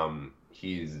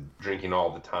 he's drinking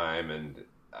all the time, and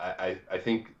I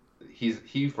think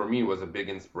he for me was a big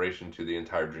inspiration to the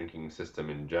entire drinking system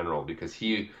in general, because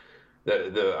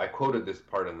I quoted this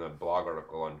part in the blog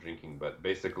article on drinking, but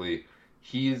basically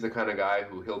he's the kind of guy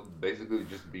who he'll basically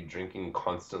just be drinking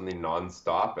constantly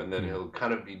nonstop, and then he'll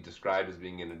kind of be described as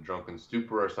being in a drunken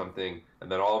stupor or something,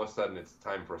 and then all of a sudden it's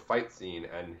time for a fight scene,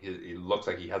 and he looks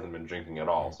like he hasn't been drinking at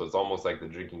all. So it's almost like the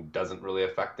drinking doesn't really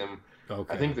affect him.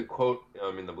 I think the quote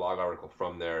in the blog article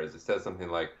from there is, it says something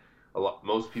like,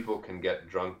 most people can get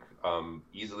drunk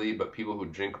easily, but people who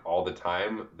drink all the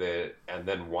time and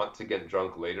then want to get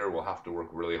drunk later will have to work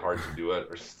really hard to do it,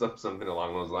 or something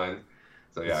along those lines.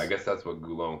 So I guess that's what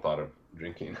Gulong thought of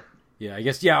drinking. Yeah, I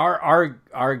guess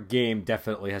our game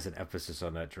definitely has an emphasis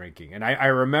on that drinking. And I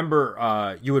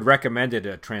remember you had recommended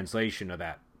a translation of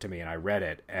that to me, and I read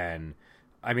it, and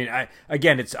I mean, I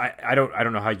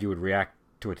don't know how you would react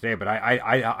to it today, but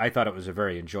I thought it was a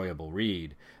very enjoyable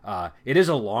read. It is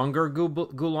a longer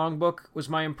Gulong book, was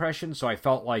my impression, so I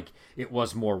felt like it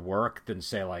was more work than,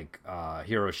 say, like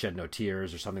Heroes Shed No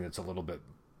Tears, or something that's a little bit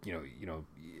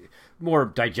more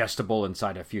digestible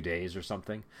inside a few days or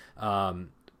something.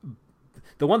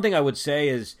 the one thing I would say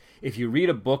is if you read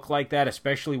a book like that,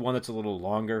 especially one that's a little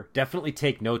longer, definitely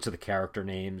take notes of the character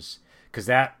names, because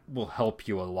that will help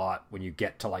you a lot when you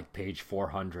get to like page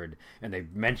 400 and they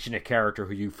mention a character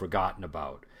who you've forgotten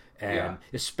about. And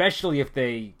especially if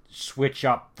they switch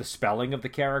up the spelling of the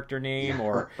character name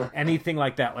or anything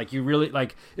like that. Like you really,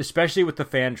 like, especially with the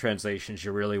fan translations,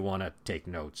 you really want to take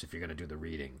notes if you're going to do the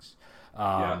readings.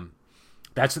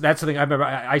 That's the thing. I remember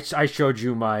I showed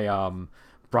you my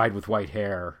Bride with White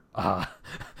Hair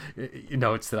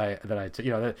notes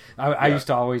that I used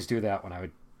to always do that when I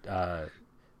would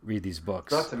read these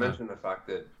books. Not to mention the fact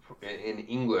that in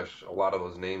English, a lot of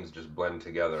those names just blend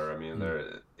together. I mean,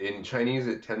 in Chinese,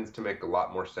 it tends to make a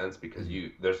lot more sense because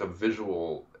there's a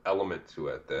visual element to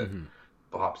it that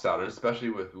pops out, and especially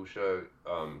with wuxia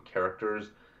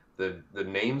characters, the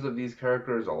names of these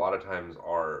characters a lot of times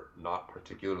are not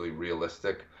particularly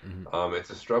realistic. It's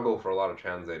a struggle for a lot of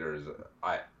translators.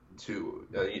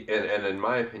 And in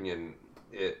my opinion,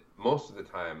 most of the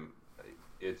time,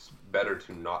 it's better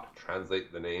to not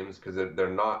translate the names because they're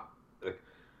not.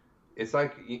 It's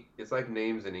like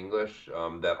names in English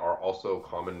that are also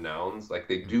common nouns. Like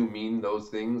they do mean those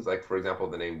things. Like for example,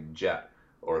 the name Jet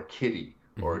or Kitty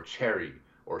or Cherry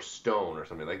or Stone or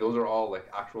something. Like those are all like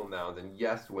actual nouns. And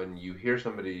yes, when you hear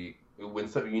somebody,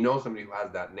 somebody who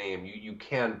has that name, you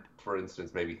can, for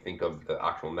instance, maybe think of the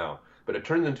actual noun, but it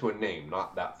turns into a name,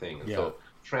 not that thing. And so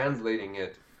translating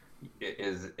it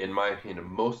is, in my opinion,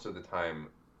 most of the time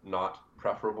not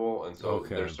preferable. And so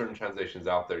there's certain translations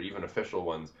out there, even official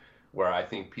ones, where I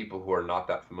think people who are not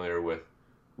that familiar with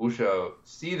wuxia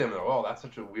see them and go, oh, that's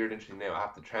such a weird, interesting name. I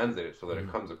have to translate it so that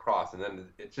it comes across. And then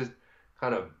it just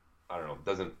kind of, I don't know,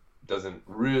 doesn't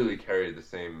really carry the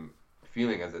same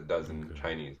feeling as it does in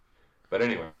Chinese. But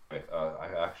anyway, I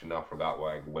actually now forgot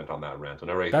why I went on that rant.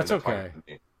 Whenever I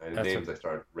names, I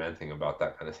start ranting about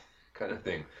that kind of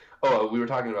thing. Oh, we were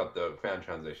talking about the fan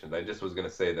translations. I just was going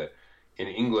to say that in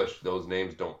English, those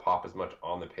names don't pop as much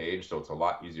on the page, so it's a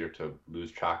lot easier to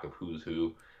lose track of who's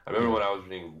who. I remember when I was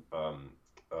reading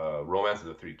Romance of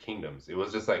the Three Kingdoms, it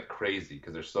was just like crazy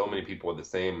because there's so many people with the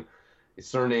same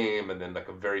surname and then like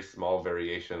a very small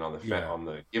variation on the on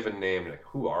the given name. Like,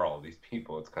 who are all these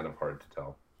people? It's kind of hard to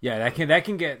tell. Yeah, that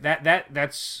can get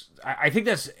that's I think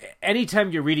that's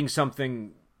anytime you're reading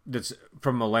something that's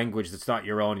from a language that's not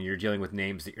your own and you're dealing with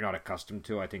names that you're not accustomed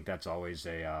to, I think that's always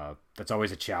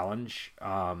a challenge.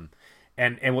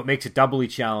 And what makes it doubly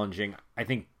challenging, I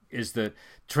think, is the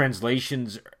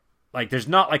translations. Like, there's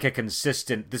not like a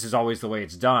consistent, this is always the way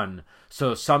it's done.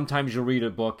 So sometimes you'll read a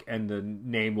book and the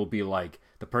name will be like,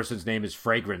 the person's name is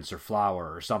Fragrance or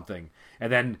Flower or something.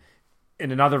 And then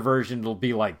in another version, it'll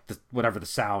be like whatever the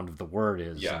sound of the word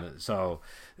is. Yeah.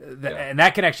 And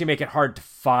that can actually make it hard to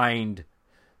find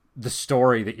the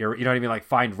story that you know what I mean? Like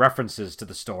find references to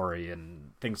the story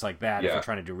and things like that if you're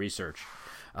trying to do research.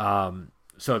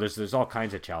 So there's all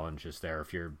kinds of challenges there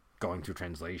if you're going through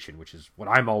translation, which is what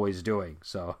I'm always doing.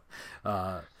 So,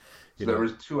 there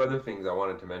was two other things I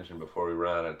wanted to mention before we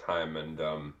ran out of time. And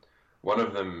one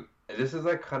of them, this is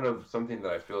like kind of something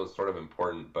that I feel is sort of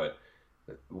important, but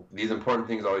these important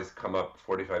things always come up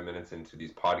 45 minutes into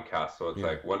these podcasts. So it's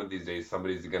like one of these days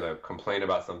somebody's going to complain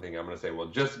about something. I'm going to say, well,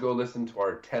 just go listen to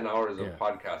our 10 hours of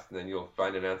podcast and then you'll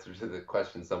find an answer to the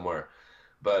question somewhere.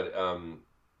 But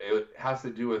it has to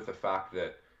do with the fact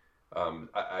that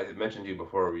I mentioned to you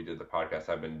before we did the podcast,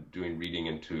 I've been doing reading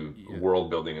into world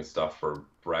building and stuff for a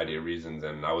variety of reasons.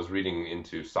 And I was reading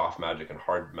into soft magic and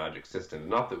hard magic systems.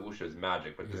 Not that wuxia is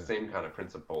magic, but the same kind of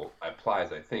principle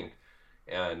applies, I think.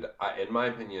 And in my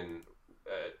opinion,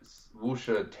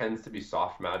 wuxia tends to be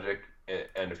soft magic.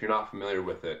 And if you're not familiar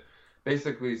with it,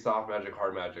 basically soft magic,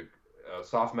 hard magic,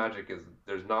 soft magic is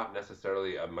there's not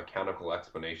necessarily a mechanical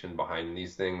explanation behind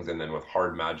these things. And then with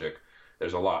hard magic,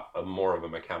 there's a lot more of a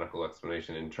mechanical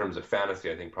explanation. In terms of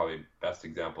fantasy, I think probably best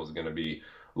example is going to be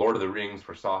Lord of the Rings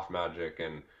for soft magic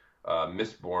and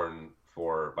Mistborn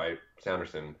by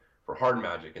Sanderson for hard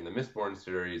magic. In the Mistborn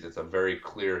series, it's a very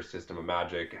clear system of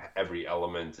magic. Every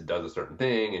element does a certain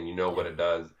thing, and you know what it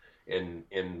does. In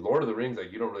Lord of the Rings,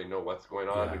 like you don't really know what's going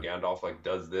on. Gandalf like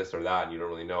does this or that, and you don't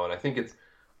really know. And I think it's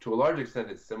to a large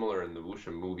extent it's similar in the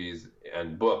wuxia movies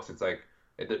and books. It's like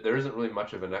there isn't really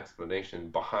much of an explanation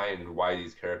behind why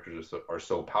these characters are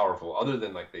so powerful, other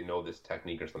than like they know this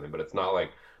technique or something. But it's not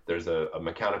like there's a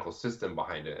mechanical system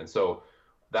behind it, and so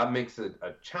that makes it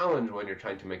a challenge when you're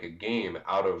trying to make a game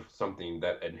out of something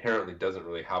that inherently doesn't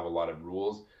really have a lot of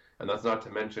rules. And that's not to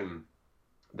mention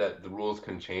that the rules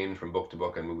can change from book to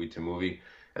book and movie to movie.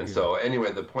 And so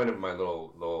anyway, the point of my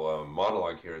little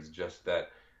monologue here is just that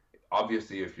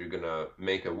obviously if you're going to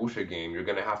make a wuxia game, you're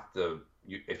going to have to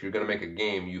if you're going to make a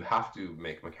game, you have to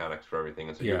make mechanics for everything,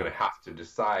 and so you're Yeah. going to have to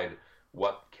decide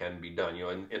what can be done.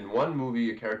 In one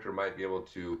movie, a character might be able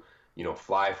to,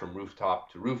 fly from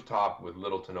rooftop to rooftop with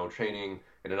little to no training.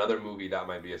 In another movie, that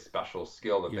might be a special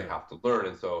skill that they Yeah. have to learn.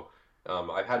 And so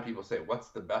I've had people say, "What's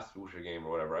the best wuxia game?"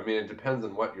 or whatever. I mean, it depends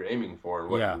on what you're aiming for and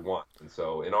what Yeah. you want. And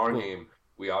so in our Well, game,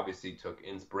 we obviously took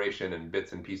inspiration and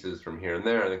bits and pieces from here and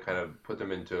there, and then kind of put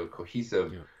them into yeah.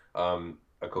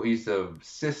 a cohesive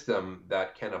system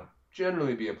that can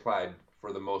generally be applied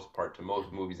for the most part to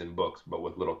most movies and books, but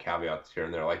with little caveats here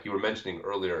and there. Like you were mentioning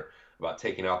earlier about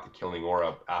taking out the killing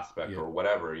aura aspect Yeah. or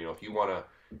whatever. If you want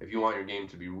your game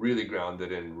to be really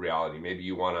grounded in reality, maybe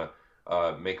you want to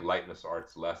make lightness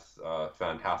arts less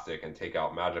fantastic and take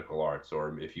out magical arts,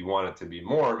 or if you want it to be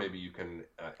more, maybe you can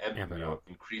Amp it up.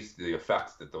 increase the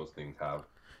effects that those things have.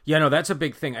 Yeah, no, that's a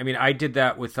big thing. I mean, I did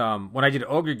that with when I did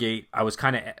Ogre Gate. I was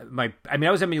kind of I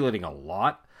was emulating a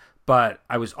lot, but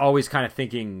I was always kind of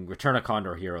thinking Return of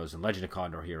Condor Heroes and Legend of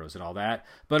Condor Heroes and all that.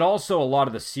 But also a lot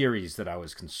of the series that I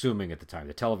was consuming at the time,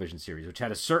 the television series, which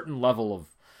had a certain level of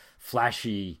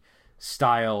flashy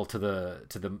style to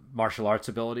the martial arts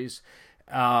abilities.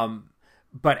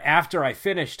 But after I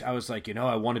finished, I was like,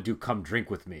 I want to do Come Drink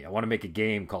With Me. I want to make a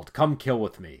game called Come Kill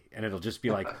With Me. And it'll just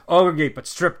be like Ogre Gate, but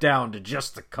stripped down to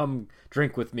just the Come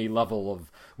Drink With Me level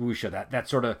of wuxia. That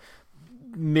sort of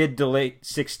mid to late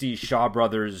 60s Shaw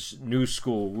Brothers new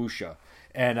school wuxia.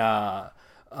 And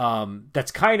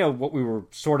that's kind of what we were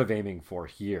sort of aiming for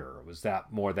here, was that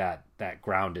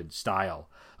grounded style.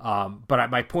 But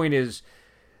my point is,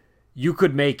 you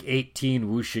could make 18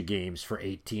 wuxia games for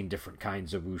 18 different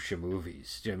kinds of wuxia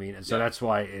movies. Do you know what I mean? And so that's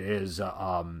why it is,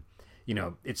 you're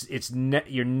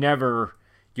never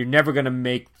going to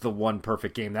make the one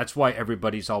perfect game. That's why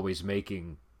everybody's always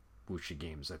making wuxia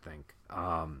games, I think.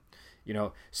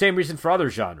 Same reason for other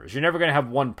genres. You're never going to have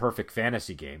one perfect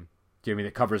fantasy game. Do you know what I mean?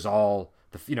 That covers all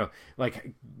the,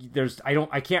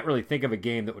 I can't really think of a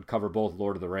game that would cover both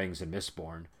Lord of the Rings and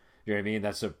Mistborn. You know what I mean?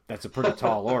 That's a pretty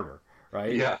tall order,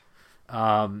 right? Yeah.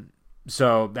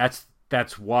 So that's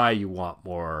why you want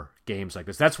more games like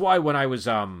this. That's why when I was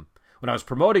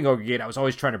promoting Ogre Gate, I was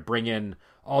always trying to bring in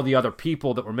all the other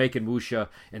people that were making wuxia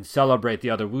and celebrate the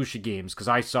other wuxia games, because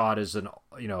I saw it as the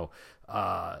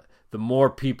more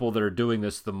people that are doing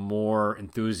this, the more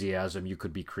enthusiasm you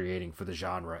could be creating for the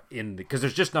genre because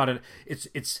there's just not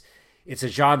it's a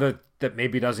genre that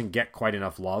maybe doesn't get quite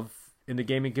enough love in the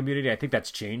gaming community. I think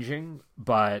that's changing,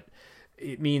 but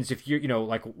it means if you're,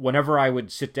 like whenever I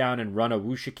would sit down and run a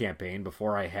wuxia campaign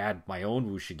before I had my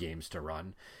own wuxia games to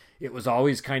run, it was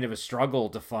always kind of a struggle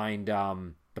to find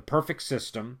the perfect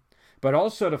system, but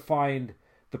also to find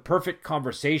the perfect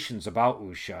conversations about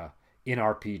wuxia in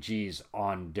RPGs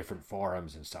on different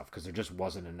forums and stuff, because there just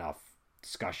wasn't enough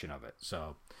discussion of it.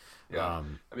 So, yeah,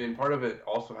 I mean, part of it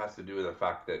also has to do with the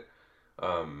fact that,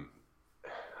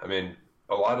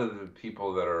 a lot of the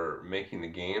people that are making the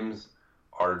games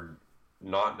are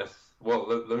not necessarily. Well,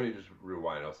 let me just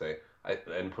rewind. I'll say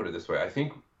and put it this way. I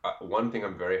think one thing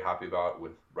I'm very happy about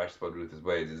with Righteous Blood Ruthless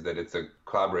Blades is that it's a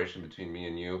collaboration between me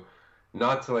and you.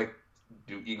 Not to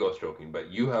do ego stroking,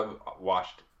 but you have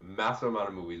watched massive amount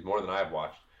of movies, more than I've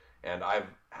watched, and I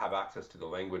have access to the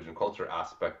language and culture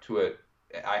aspect to it.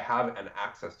 I have an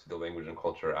access to the language and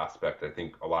culture aspect I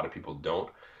think a lot of people don't.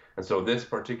 And so this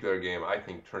particular game, I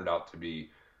think, turned out to be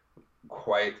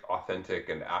quite authentic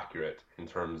and accurate in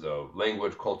terms of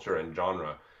language, culture, and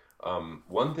genre.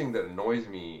 One thing that annoys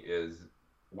me is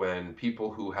when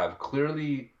people who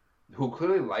clearly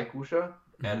like wuxia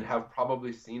and have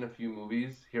probably seen a few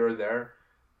movies here or there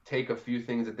take a few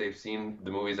things that they've seen,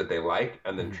 the movies that they like,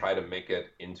 and then try to make it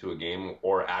into a game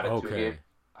or add it to a game.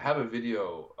 I have a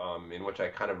video in which I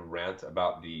kind of rant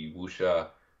about the wuxia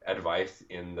advice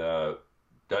in the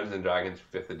Dungeons and Dragons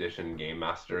 5th edition Game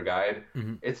Master Guide.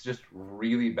 It's just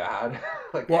really bad.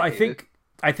 I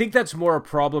think that's more a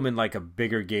problem in a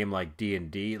bigger game like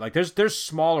D&D. There's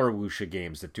smaller wuxia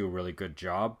games that do a really good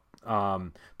job.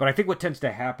 But I think what tends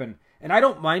to happen, and I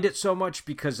don't mind it so much,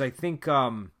 because I think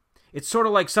it's sort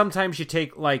of like sometimes you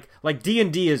take like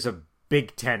D&D is a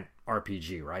big tent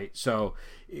RPG, right? So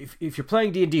if you're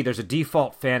playing D&D, there's a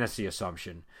default fantasy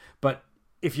assumption. But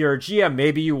if you're a GM,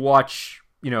 maybe you watch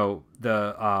A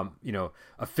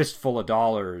Fistful of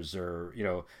Dollars, or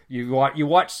you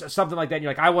watch something like that, and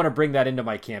you're like, I want to bring that into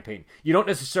my campaign. You don't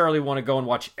necessarily want to go and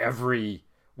watch every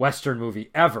Western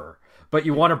movie ever, but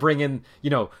you want to bring in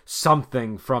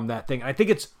something from that thing. And I think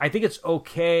it's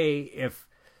okay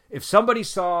if somebody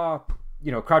saw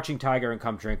Crouching Tiger and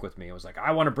Come Drink With Me, it was like,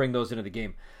 I want to bring those into the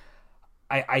game.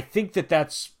 I think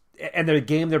that's and the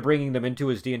game they're bringing them into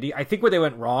is D&D. I think where they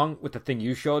went wrong with the thing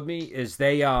you showed me is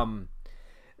they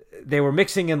were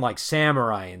mixing in like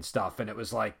samurai and stuff, and it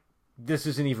was like, this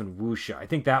isn't even wuxia. I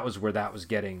think that was where that was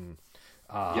getting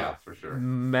for sure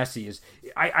messy.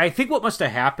 I think what must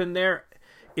have happened there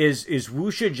is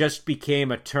wuxia just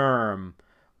became a term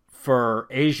for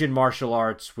Asian martial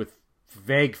arts with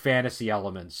vague fantasy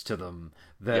elements to them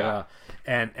that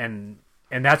and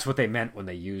that's what they meant when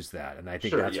they used that. And I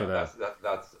think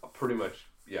that's pretty much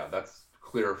that's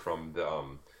clear from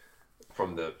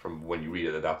when you read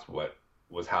it that that's what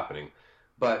was happening.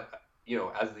 But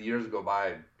as the years go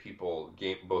by, both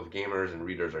gamers and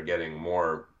readers are getting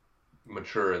more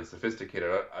mature and sophisticated.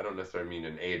 I don't necessarily mean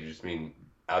in age, I just mean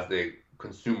as they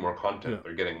consume more content,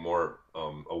 they're getting more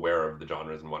aware of the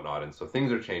genres and whatnot, and so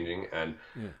things are changing. And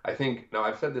I think, now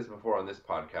I've said this before on this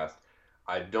podcast,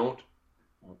 I don't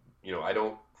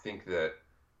think that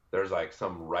there's like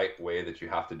some right way that you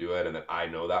have to do it and that I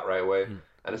know that right way.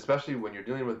 And especially when you're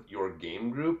dealing with your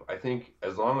game group, I think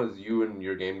as long as you and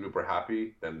your game group are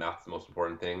happy, then that's the most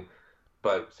important thing.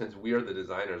 But since we are the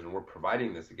designers and we're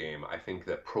providing this game, I think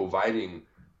that providing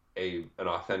an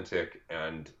authentic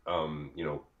and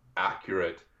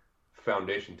accurate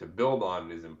foundation to build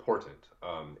on is important.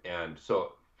 And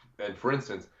for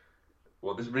instance,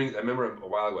 I remember a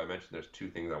while ago I mentioned there's two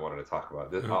things I wanted to talk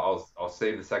about. This, I'll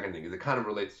save the second thing because it kind of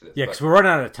relates to this. Yeah, because we're running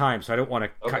out of time, so I don't want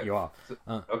to cut you off.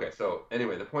 So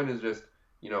anyway, the point is just,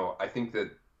 I think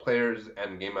that players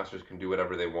and game masters can do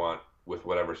whatever they want with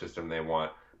whatever system they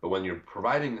want. But when you're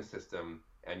providing the system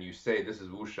and you say this is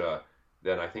wuxia,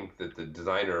 then I think that the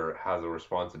designer has a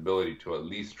responsibility to at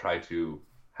least try to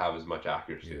have as much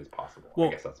accuracy as possible. Well,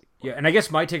 I guess that's and I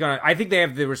guess my take on it, I think they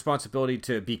have the responsibility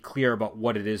to be clear about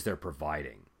what it is they're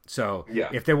providing. So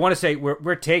if they want to say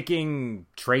we're taking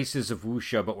traces of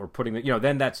wuxia, but we're putting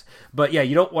then that's. But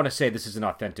you don't want to say this is an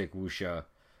authentic wuxia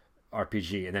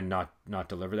RPG and then not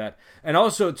deliver that. And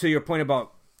also to your point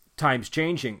about times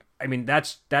changing, I mean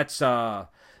that's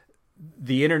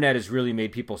the internet has really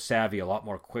made people savvy a lot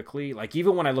more quickly. Like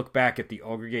even when I look back at the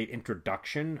Ogre Gate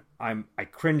introduction, I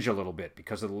cringe a little bit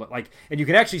because of and you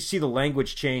can actually see the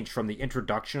language change from the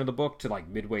introduction of the book to like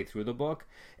midway through the book.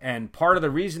 And part of the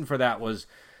reason for that was,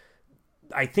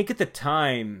 I think at the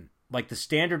time, like the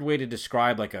standard way to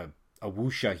describe like a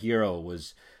wuxia hero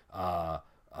was a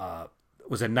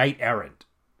knight errant.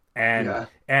 And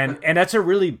that's a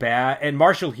really bad, and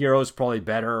martial hero is probably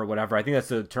better or whatever. I think that's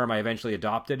the term I eventually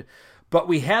adopted. But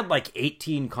we had like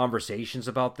 18 conversations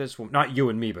about this. Well, not you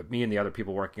and me, but me and the other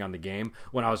people working on the game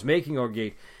when I was making Ogre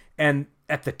Gate. And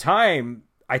at the time,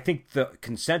 I think the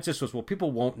consensus was, well,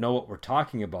 people won't know what we're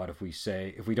talking about if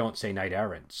we don't say knight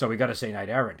errant. So we got to say knight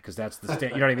errant because that's the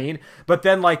you know what I mean? But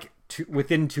then like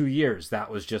within 2 years, that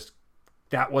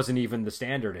wasn't even the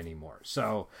standard anymore.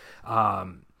 So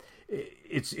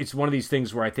it's one of these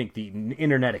things where I think the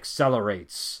internet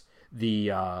accelerates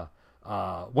the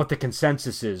what the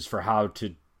consensus is for how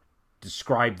to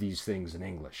describe these things in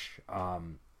English.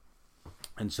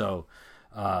 It's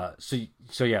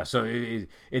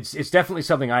definitely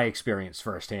something I experienced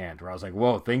firsthand, where I was like,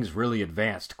 whoa, things really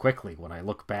advanced quickly when I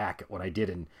look back at what I did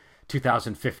in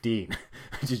 2015,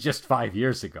 which is just 5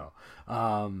 years ago.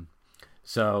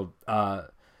 So I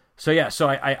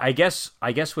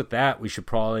guess with that we should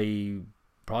probably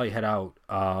head out.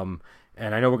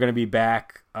 And I know we're going to be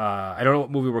back. I don't know what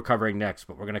movie we're covering next,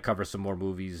 but we're going to cover some more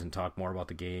movies and talk more about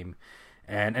the game.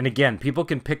 And again, people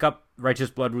can pick up Righteous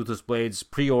Blood, Ruthless Blades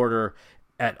pre-order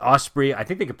at Osprey. I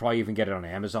think they could probably even get it on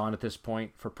Amazon at this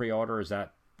point for pre-order.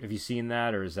 Have you seen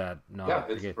that, or is that not? Yeah,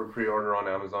 it's for pre-order on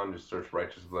Amazon. Just search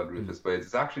Righteous Blood, Ruthless Blades.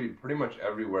 It's actually pretty much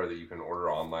everywhere that you can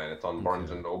order online. It's on Barnes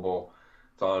 & Noble.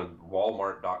 It's on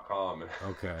Walmart.com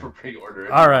for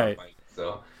pre-order. All right.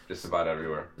 So just about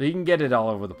everywhere. So you can get it all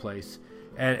over the place.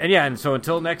 And so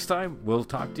until next time, we'll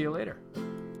talk to you later.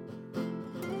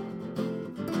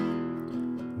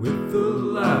 With the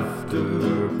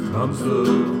laughter comes the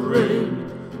rain.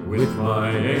 With my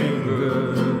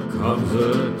anger comes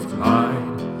a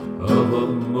tide of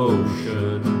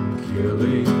emotion,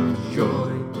 killing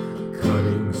joy,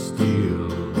 cutting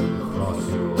steel across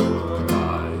your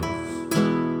eyes.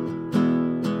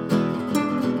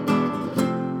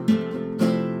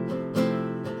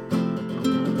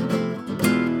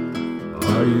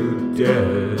 Are you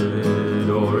dead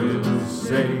or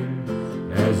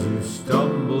insane as you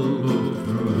stumble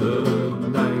through the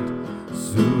night?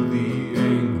 Soothe the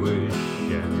anguish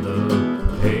and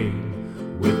the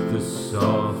pain with the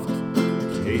soft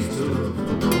taste of